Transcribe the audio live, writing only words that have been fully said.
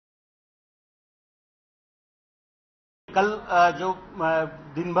कल जो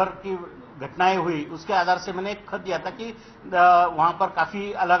दिन भर की घटनाएं हुई उसके आधार से मैंने एक खत दिया था कि वहां पर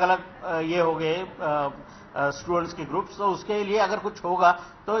काफी अलग अलग ये हो गए स्टूडेंट्स के ग्रुप्स, तो उसके लिए अगर कुछ होगा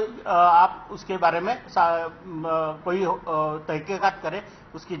तो आप उसके बारे में कोई तहकीकात करें,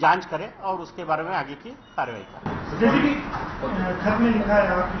 उसकी जांच करें और उसके बारे में आगे की कार्रवाई करें। जैसे कि खत में लिखा है,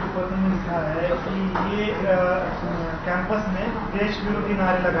 आपकी पत्र में लिखा है कि ये कैंपस में देश विरोधी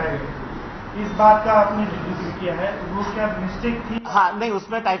नारे लगाए गए, इस बात का आपने जिक्र किया है, वो क्या मिस्टेक थी? हाँ, नहीं,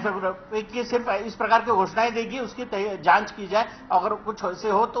 उसमें टाइफाइड की सिर्फ इस प्रकार की घोषणाएं देगी, उसकी जांच की जाए, अगर कुछ ऐसे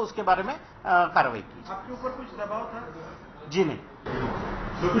हो तो उसके बारे में कार्रवाई की जाए। आपके ऊपर कुछ दबाव था? जी नहीं।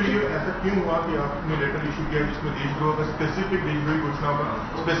 तो फिर ये ऐसा क्यों हुआ कि आपने लेटर इशू किया जिसमें देशद्रोह का स्पेसिफिक देशद्रोही घोषणा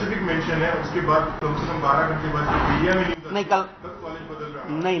का स्पेसिफिक मेंशन है, उसके बाद कम से कम 12 घंटे बाद मीडिया में नहीं, कल कॉलेज बदल रहा है?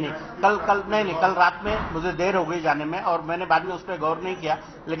 नहीं, कल रात में मुझे देर हो गई जाने में और मैंने बाद में उस पर गौर नहीं किया,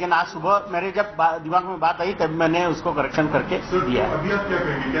 लेकिन आज सुबह मेरे जब दिमाग में बात आई तब मैंने उसको करेक्शन करके दिया। अभी आप क्या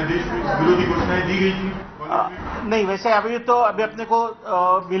कहेंगे, क्या देश विरोधी घोषणाएं दी गई थी? नहीं, वैसे अभी तो अपने को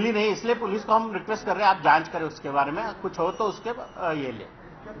मिली नहीं, इसलिए पुलिस को हम रिक्वेस्ट कर रहे हैं आप जांच करें उसके बारे में, कुछ हो तो उसके ये ले।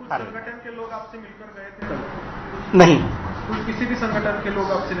 संगठन के लोग आपसे मिलकर गए थे? नहीं, किसी भी संगठन के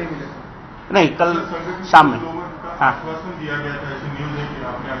लोग आपसे नहीं मिले? नहीं, कल शाम में। हाँ, आश्वासन दिया गया था, ऐसी न्यूज है कि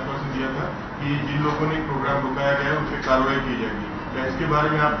आपने आश्वासन दिया था कि जिन लोगों ने प्रोग्राम रुकाया गया है उन पर कार्रवाई की जाएगी, क्या इसके बारे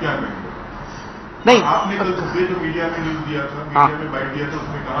में आप क्या कहेंगे? नहीं, आपने कल सुबह जो मीडिया में न्यूज दिया था, मीडिया में बाइट दिया था,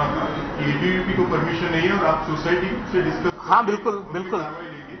 उसमें कहा था कि एबीवीपी को परमिशन नहीं है और आप सोसाइटी से डिस्कस। हाँ, बिल्कुल।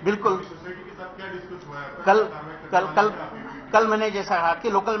 सोसाइटी के साथ क्या डिस्कस हुआ है? कल मैंने जैसा कहा कि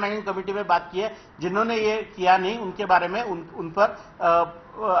लोकल मैनेजिंग कमेटी में बात की है, जिन्होंने ये किया नहीं उनके बारे में उन पर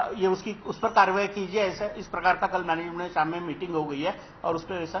ये उस पर कार्रवाई कीजिए, ऐसा इस प्रकार का कल मैनेजमेंट शाम में मीटिंग हो गई है और उस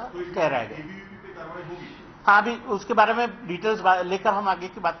पर ऐसा कह रहा है। हाँ, अभी उसके बारे में डिटेल्स लेकर हम आगे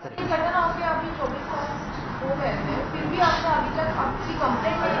की बात करेंगे। अभी 24 साल हो गए थे, फिर भी आपने अभी तक आपकी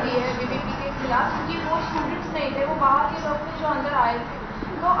कंप्लेंट नहीं दी है बीबीपी के खिलाफ, क्योंकि वो स्टूडेंट्स नहीं थे, वो बाहर के लोग थे जो अंदर आए थे।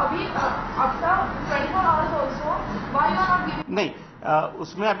 तो अभी after 24 hours also why you are not giving? नहीं,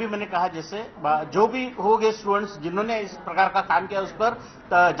 उसमें अभी मैंने कहा जैसे जो भी हो गए स्टूडेंट्स जिन्होंने इस प्रकार का काम किया उस पर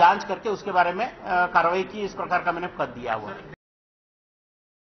जांच करके उसके बारे में कार्रवाई की, इस प्रकार का मैंने पद दिया हुआ।